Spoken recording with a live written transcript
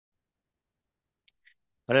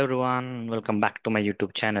Hello everyone, welcome back to my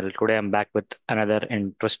YouTube channel. Today I'm back with another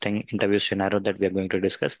interesting interview scenario that we are going to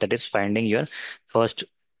discuss. That is finding your first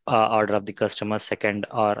order of the customer, second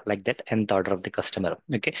or like that nth order of the customer.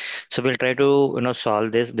 Okay, so we'll try to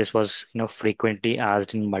solve this. This was frequently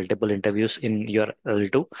asked in multiple interviews in your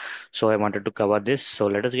L2. So I wanted to cover this. So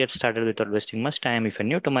let us get started without wasting much time. If you're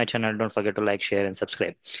new to my channel, don't forget to like, share, and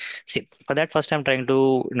subscribe. See, for that first I'm trying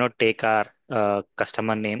to take our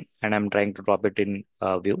customer name and I'm trying to drop it in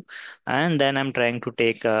view, and then I'm trying to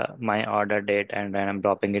take my order date and then I'm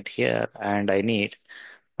dropping it here, and I need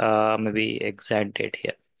maybe exact date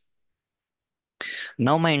here.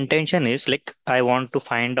 Now my intention is like I want to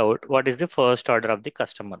find out what is the first order of the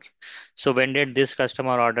customer. So when did this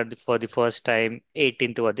customer order for the first time?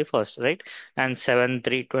 18th was the first, right? And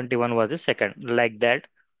 7/3/21 was the second. Like that,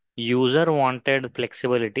 user wanted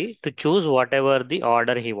flexibility to choose whatever the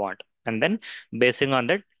order he want. And then basing on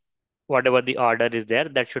that, whatever the order is there,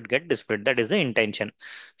 that should get displayed. That is the intention.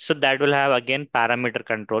 So that will have again parameter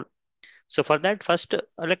control. So for that first,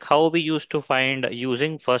 like how we used to find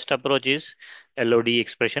using first approach is LOD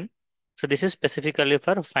expression. So this is specifically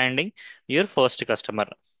for finding your first customer.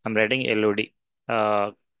 I'm writing LOD,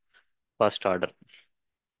 uh, first order,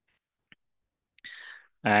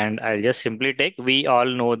 and I'll just simply take. We all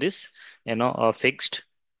know this, a fixed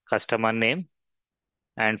customer name,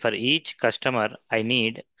 and for each customer, I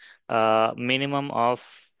need a minimum of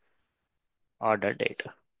order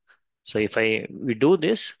data. So if we do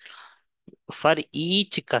this for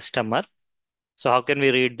each customer. So how can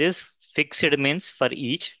we read this? Fixed means for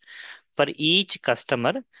each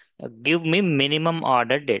customer, give me minimum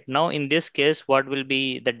order date. Now in this case, what will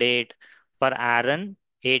be the date for Aaron?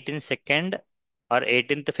 18 second or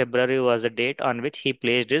 18th February was the date on which he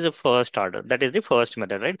placed his first order. That is the first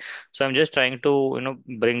method, right? So I'm just trying to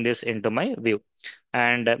bring this into my view,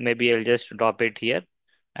 and maybe I'll just drop it here,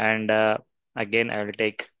 and again I'll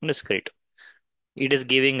take discrete. It is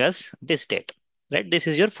giving us this state, right? This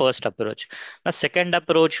is your first approach. Now second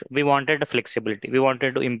approach, we wanted a flexibility, we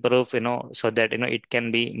wanted to improve, so that it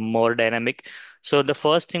can be more dynamic. So the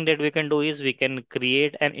first thing that we can do is we can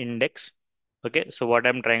create an index. Okay, so what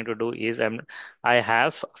I'm trying to do is I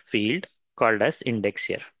have a field called as index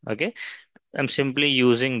here. Okay, I'm simply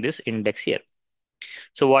using this index here.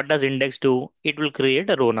 So what does index do? It will create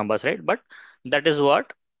a row numbers, right? But that is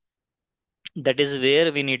what that is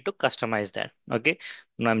where we need to customize that. Okay,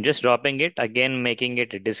 now I'm just dropping it again, making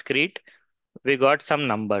it discrete. We got some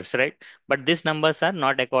numbers, right? But these numbers are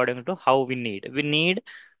not according to how we need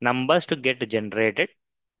numbers to get generated,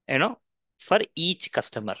 you know for each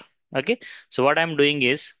customer. Okay, so what I'm doing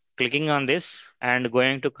is clicking on this and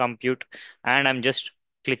going to compute, and I'm just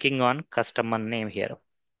clicking on customer name here.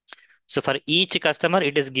 So for each customer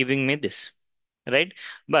it is giving me this, right?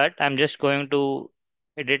 But I'm just going to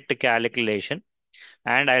edit the calculation,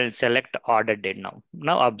 and I'll select order date now.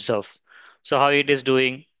 Now observe. So how it is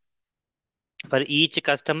doing, for each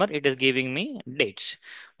customer, it is giving me dates.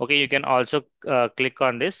 Okay, you can also click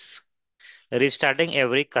on this, restarting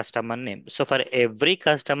every customer name. So for every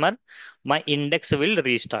customer, my index will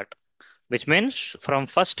restart, which means from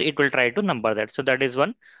first it will try to number that. So that is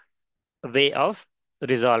one way of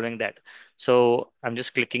resolving that. So I'm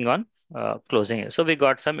just clicking on closing it. So we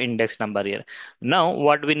got some index number here. Now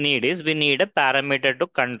what we need is we need a parameter to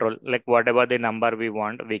control, like whatever the number we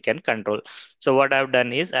want, we can control. So what I've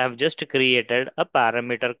done is I've just created a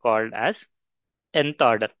parameter called as nth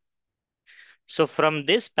order. So from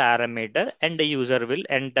this parameter, and the user will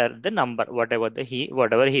enter the number, whatever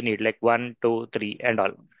he need, like 1, 2, 3, and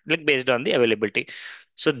all, like based on the availability.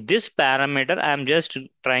 So this parameter I'm just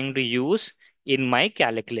trying to use in my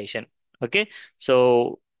calculation. Okay,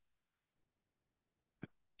 so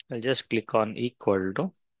I'll just click on equal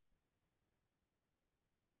to,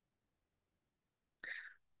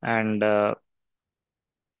 and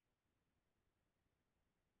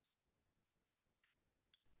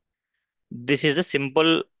this is the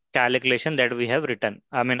simple calculation that we have written.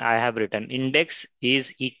 I mean, I have written index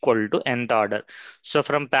is equal to nth order. So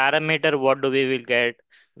from parameter, what do we will get?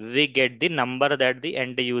 We get the number that the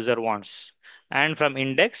end user wants. And from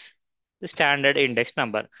index, the standard index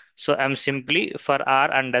number. So I'm simply, for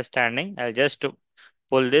our understanding, I'll just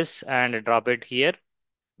pull this and drop it here.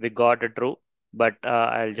 We got it true, but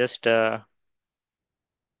I'll just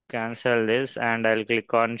cancel this and I'll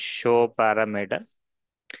click on show parameter.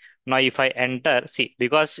 Now, if I enter, see,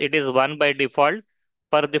 because it is one by default,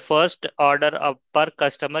 for the first order of per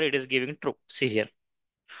customer, it is giving true. See here,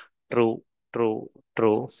 true, true,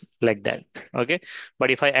 true, like that. Okay.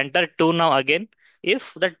 But if I enter two now again,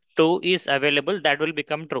 if the two is available, that will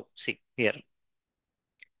become true. See here,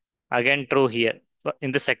 again true here.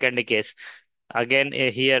 in the second case. Again,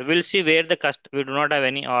 here we'll see where the we do not have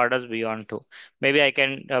any orders beyond two. Maybe I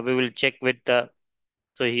can, we will check with the,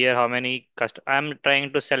 so here how many I'm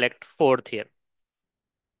trying to select fourth here.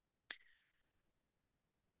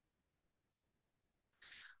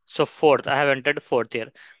 So fourth, I have entered fourth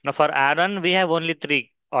here. Now for Aaron, we have only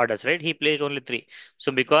three orders, right? He placed only three.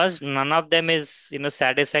 So because none of them is,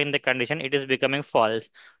 satisfying the condition, it is becoming false.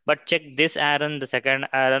 But check this Aaron, the second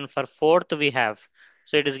Aaron, for fourth we have.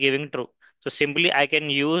 So it is giving true. So simply I can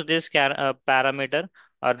use this parameter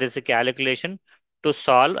or this calculation to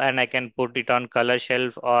solve, and I can put it on color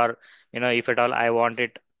shelf, or if at all I want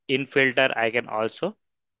it in filter, I can also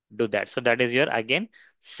do that. So that is your, again,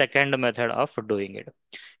 second method of doing it.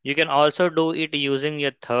 You can also do it using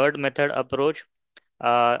your third method approach.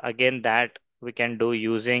 Again, that we can do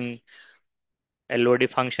using LOD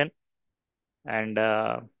function, and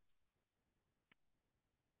okay,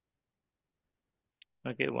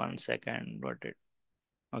 1 second. What it?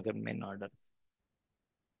 Okay, main order.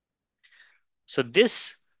 So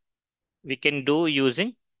this we can do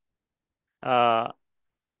using uh,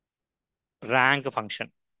 rank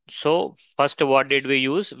function. So first, what did we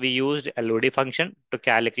use? We used LOD function to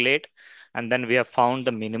calculate, and then we have found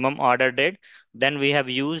the minimum order date. Then we have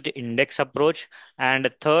used index approach, and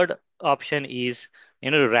the third option is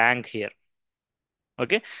rank here.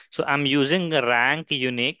 Okay, so I'm using the rank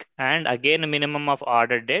unique, and again minimum of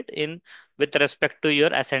order date in with respect to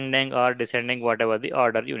your ascending or descending, whatever the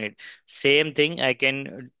order you need. Same thing I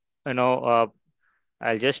can, I'll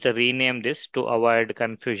just rename this to avoid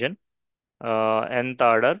confusion. Nth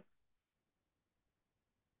order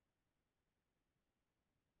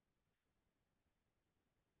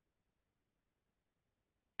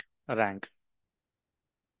rank.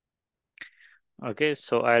 Okay,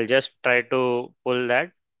 so I'll just try to pull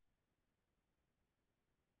that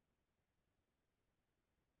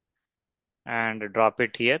and drop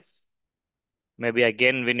it here. Maybe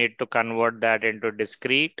again we need to convert that into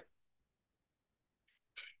discrete.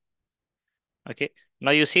 Okay,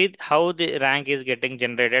 now you see how the rank is getting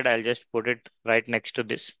generated. I'll just put it right next to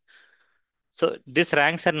this. So these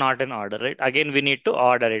ranks are not in order, right? Again, we need to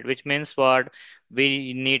order it, which means what?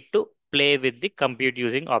 We need to play with the compute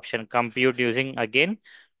using option. Compute using, again,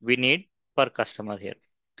 we need per customer here.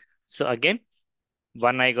 So again,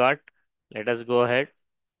 one I got. Let us go ahead.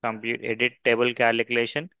 Compute, edit table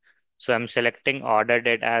calculation. So I'm selecting order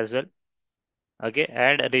date as well. Okay,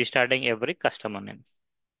 and restarting every customer name.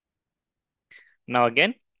 Now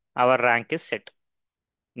again, our rank is set.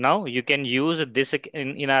 Now you can use this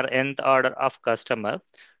in our nth order of customer,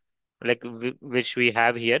 like which we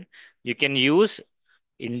have here. You can use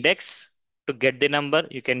index to get the number.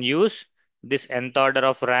 You can use this nth order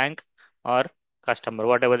of rank or customer,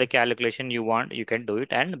 whatever the calculation you want, you can do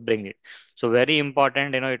it and bring it. So very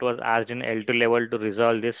important, it was asked in L2 level to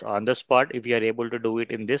resolve this on the spot. If you are able to do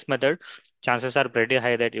it in this method, chances are pretty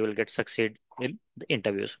high that you will get succeed in the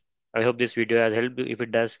interviews. I hope this video has helped you. If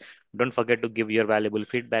it does, don't forget to give your valuable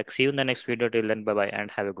feedback. See you in the next video. Till then, bye bye and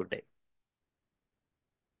have a good day.